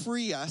and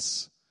free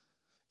us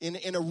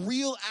in a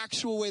real,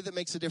 actual way that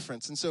makes a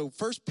difference. And so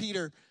 1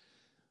 Peter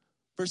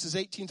verses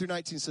 18 through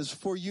 19 says,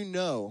 "For you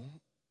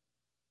know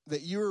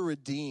that you are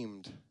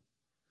redeemed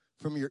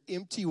from your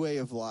empty way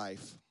of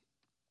life,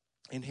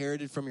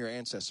 inherited from your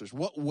ancestors."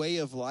 What way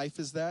of life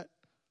is that?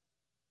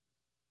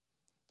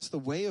 It's the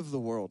way of the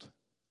world.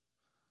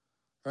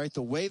 Right?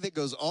 The way that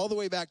goes all the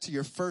way back to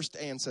your first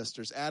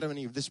ancestors, Adam and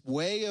Eve. This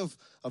way of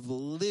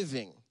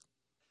living,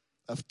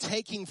 of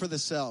taking for the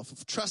self,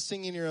 of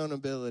trusting in your own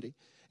ability.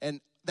 And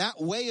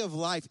that way of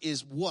life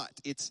is what?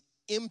 It's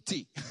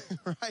empty,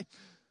 right?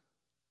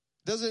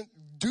 Doesn't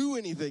do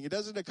anything. It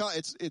doesn't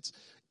accomplish. It's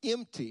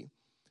empty.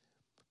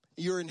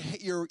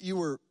 You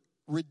were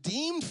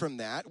redeemed from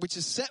that, which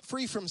is set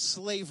free from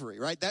slavery,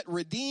 right? That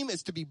redeem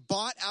is to be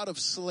bought out of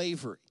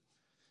slavery.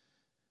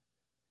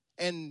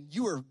 And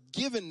you are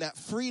given that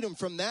freedom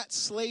from that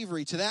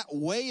slavery to that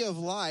way of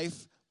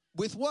life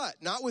with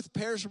what? Not with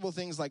perishable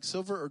things like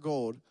silver or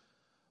gold,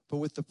 but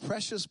with the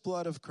precious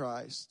blood of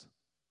Christ,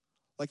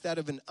 like that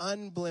of an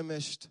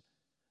unblemished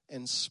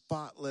and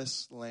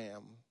spotless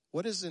lamb.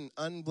 What does an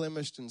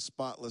unblemished and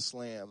spotless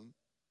lamb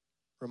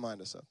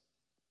remind us of?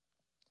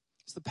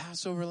 It's the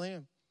Passover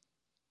lamb,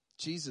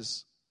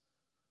 Jesus,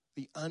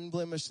 the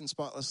unblemished and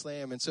spotless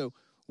lamb. And so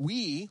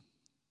we,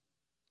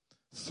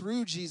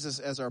 through Jesus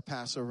as our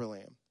Passover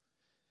lamb,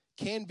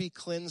 can be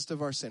cleansed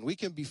of our sin. We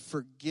can be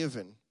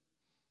forgiven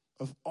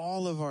of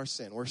all of our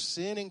sin. Where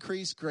sin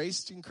increased,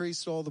 grace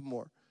increased all the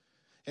more.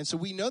 And so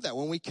we know that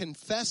when we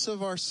confess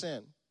of our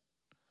sin,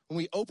 when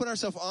we open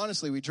ourselves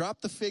honestly, we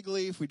drop the fig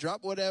leaf, we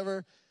drop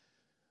whatever,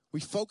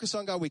 we focus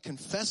on God, we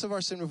confess of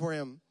our sin before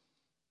him,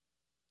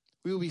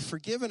 we will be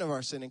forgiven of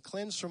our sin and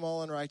cleansed from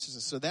all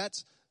unrighteousness. So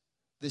that's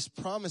this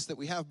promise that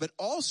we have, but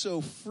also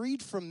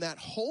freed from that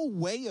whole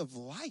way of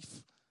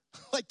life.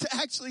 Like to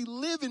actually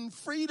live in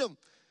freedom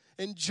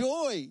and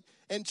joy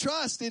and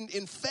trust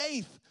in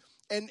faith.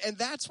 And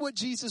that's what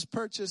Jesus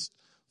purchased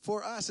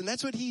for us. And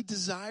that's what he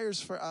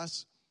desires for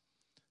us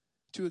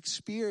to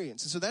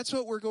experience. And so that's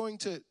what we're going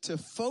to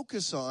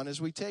focus on as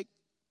we take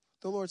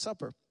the Lord's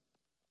Supper,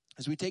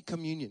 as we take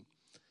communion.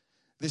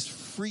 This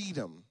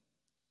freedom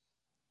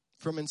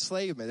from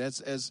enslavement.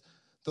 As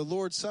the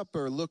Lord's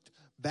Supper looked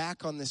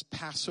back on this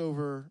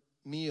Passover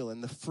meal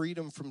and the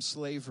freedom from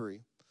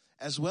slavery,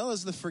 as well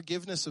as the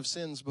forgiveness of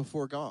sins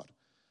before God.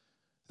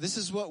 This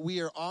is what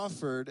we are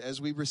offered as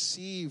we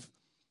receive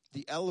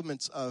the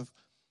elements of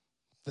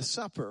the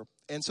supper.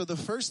 And so the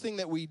first thing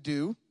that we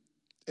do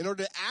in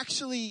order to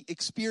actually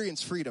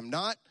experience freedom,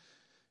 not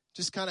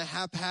just kind of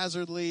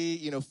haphazardly,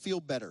 feel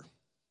better.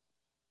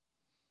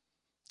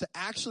 To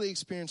actually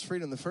experience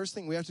freedom, the first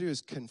thing we have to do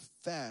is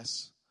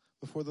confess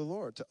before the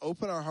Lord, to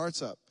open our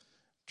hearts up.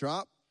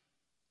 Drop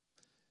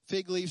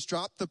fig leaves,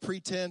 drop the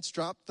pretense,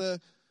 drop the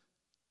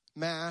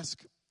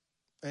mask,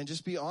 and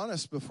just be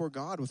honest before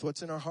God with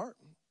what's in our heart.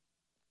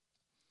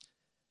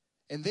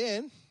 And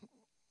then,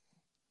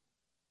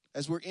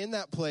 as we're in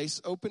that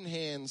place, open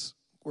hands,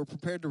 we're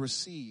prepared to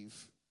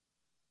receive.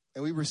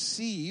 And we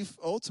receive,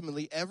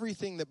 ultimately,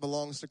 everything that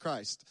belongs to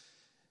Christ.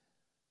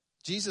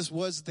 Jesus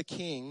was the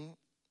king,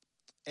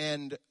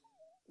 and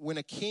when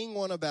a king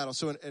won a battle,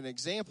 so an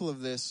example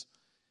of this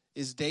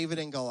is David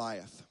and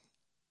Goliath.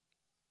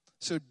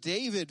 So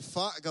David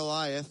fought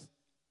Goliath.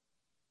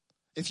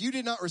 If you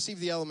did not receive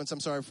the elements,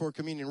 for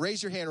communion,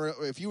 raise your hand.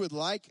 If you would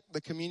like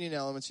the communion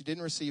elements, you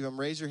didn't receive them,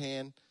 raise your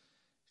hand.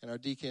 And our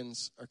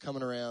deacons are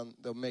coming around.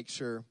 They'll make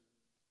sure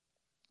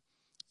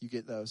you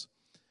get those.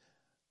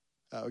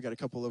 We got a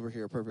couple over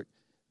here. Perfect.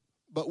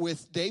 But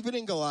with David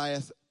and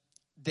Goliath,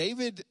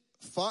 David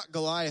fought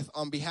Goliath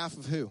on behalf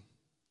of who?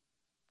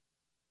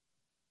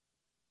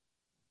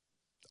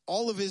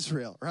 All of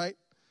Israel, right?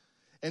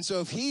 And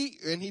so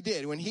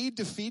when he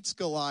defeats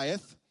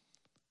Goliath,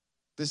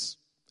 this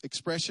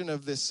expression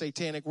of this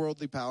satanic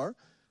worldly power,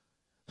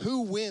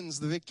 who wins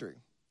the victory?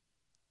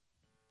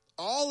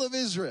 All of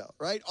Israel,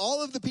 right?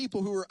 All of the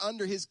people who were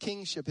under his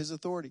kingship, his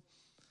authority.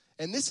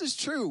 And this is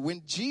true.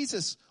 When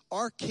Jesus,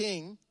 our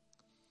King,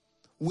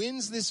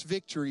 wins this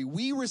victory,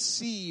 we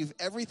receive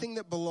everything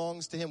that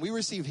belongs to him. We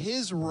receive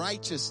his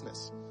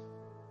righteousness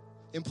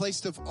in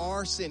place of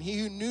our sin. He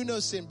who knew no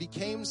sin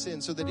became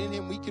sin so that in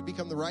him we could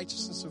become the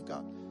righteousness of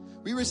God.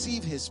 We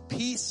receive his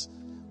peace.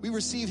 We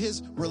receive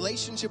his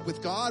relationship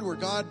with God, where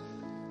God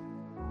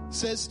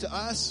says to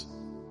us,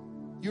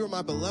 "You are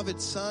my beloved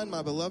son,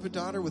 my beloved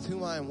daughter, with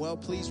whom I am well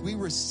pleased." We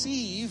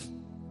receive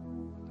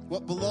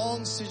what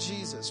belongs to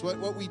Jesus,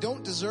 what we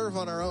don't deserve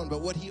on our own,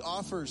 but what he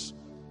offers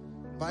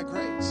by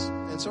grace.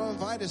 And so I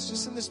invite us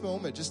just in this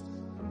moment, just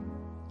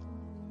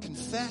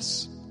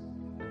confess,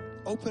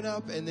 open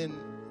up, and then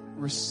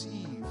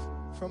receive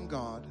from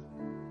God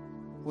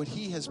what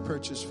he has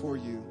purchased for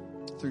you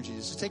through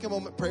Jesus. So take a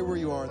moment, pray where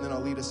you are, and then I'll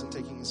lead us in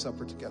taking the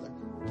supper together.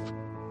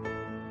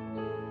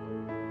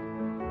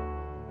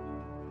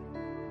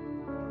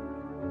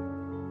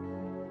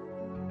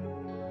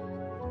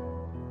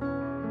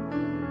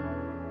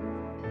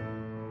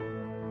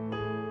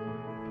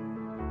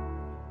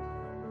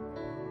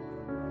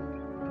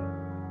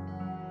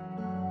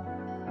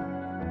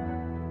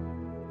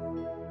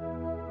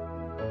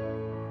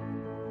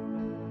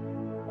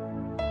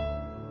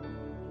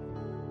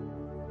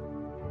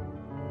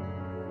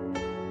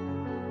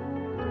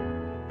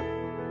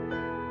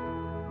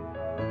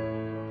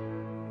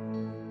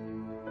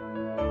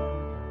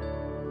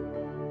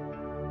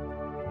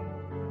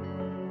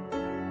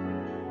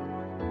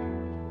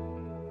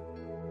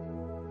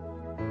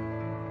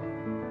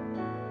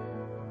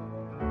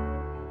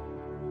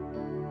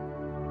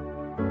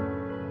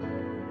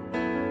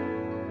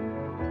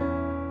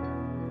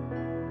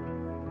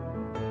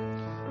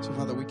 So,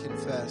 Father, we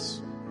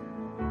confess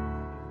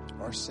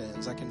our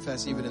sins. I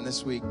confess even in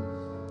this week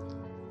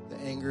the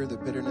anger, the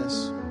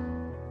bitterness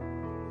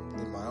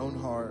in my own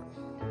heart.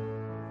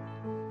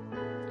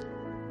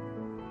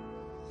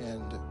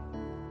 And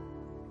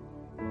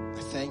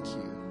I thank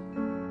you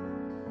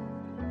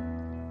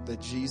that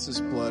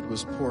Jesus' blood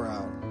was poured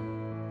out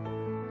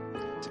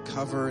to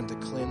cover and to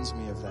cleanse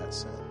me of that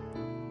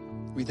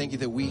sin. We thank you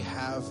that we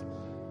have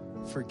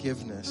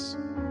forgiveness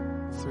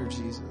through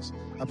Jesus.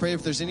 I pray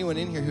if there's anyone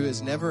in here who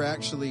has never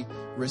actually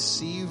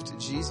received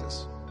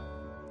Jesus,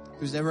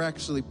 who's never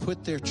actually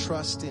put their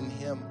trust in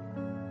him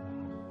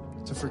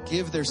to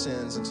forgive their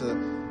sins and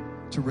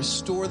to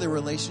restore their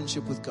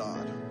relationship with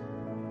God,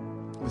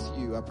 with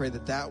you, I pray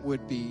that that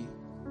would be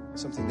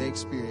something they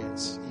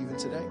experience even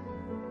today.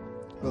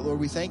 But Lord,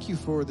 we thank you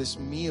for this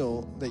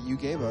meal that you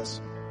gave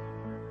us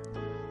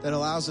that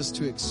allows us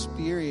to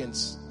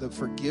experience the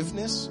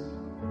forgiveness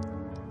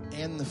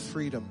and the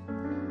freedom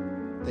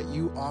that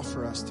you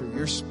offer us through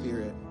your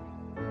Spirit.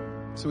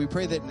 So we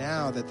pray that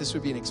now that this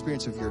would be an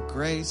experience of your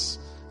grace,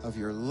 of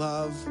your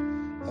love,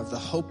 of the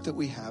hope that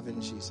we have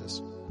in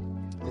Jesus.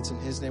 It's in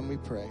his name we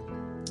pray.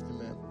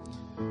 Amen.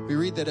 We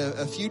read that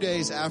a few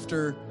days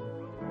after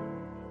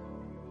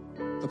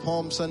the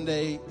Palm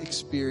Sunday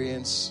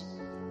experience,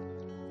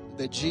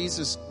 that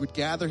Jesus would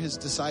gather his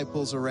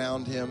disciples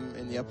around him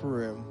in the upper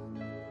room,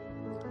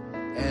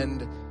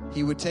 and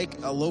he would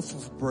take a loaf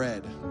of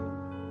bread.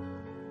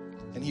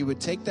 And he would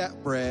take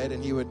that bread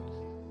and he would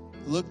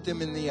look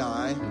them in the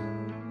eye,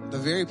 the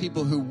very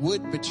people who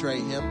would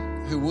betray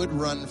him, who would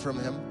run from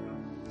him.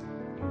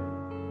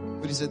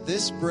 But he said,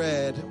 this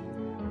bread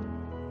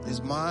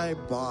is my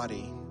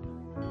body,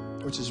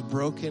 which is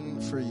broken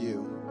for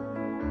you.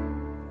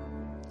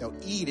 Now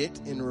eat it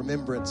in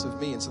remembrance of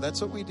me. And so that's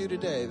what we do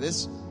today.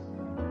 This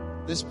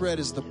bread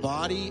is the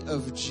body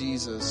of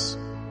Jesus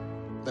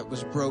that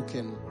was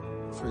broken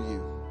for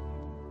you.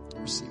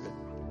 Receive it.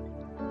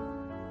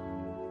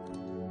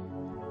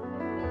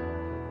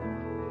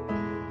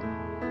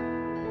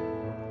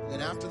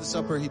 After the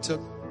supper, he took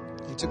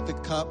the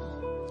cup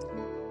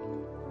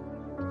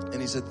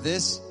and he said,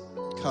 this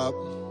cup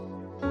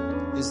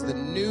is the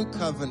new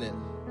covenant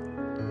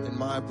in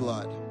my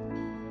blood.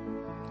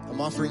 I'm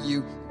offering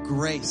you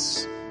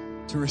grace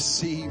to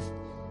receive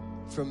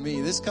from me.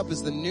 This cup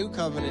is the new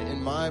covenant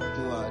in my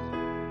blood,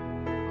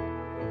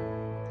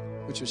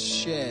 which was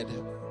shed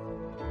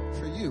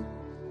for you.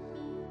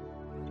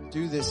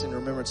 Do this in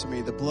remembrance of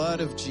me, the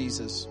blood of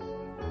Jesus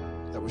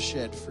that was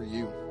shed for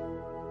you.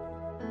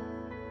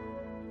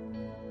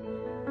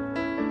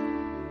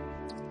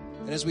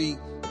 And as we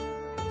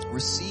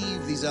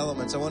receive these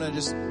elements, I want to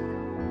just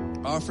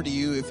offer to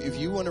you, if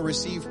you want to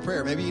receive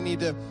prayer, maybe you need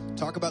to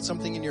talk about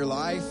something in your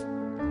life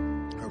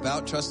or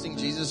about trusting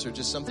Jesus or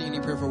just something you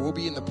need prayer for, we'll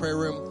be in the prayer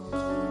room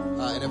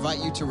and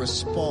invite you to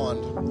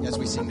respond as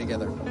we sing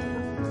together.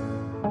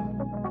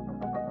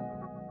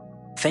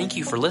 Thank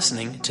you for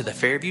listening to the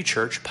Fairview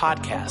Church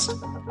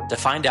podcast. To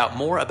find out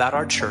more about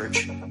our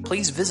church,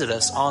 please visit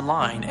us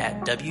online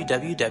at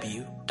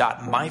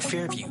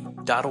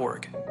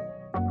www.myfairview.org.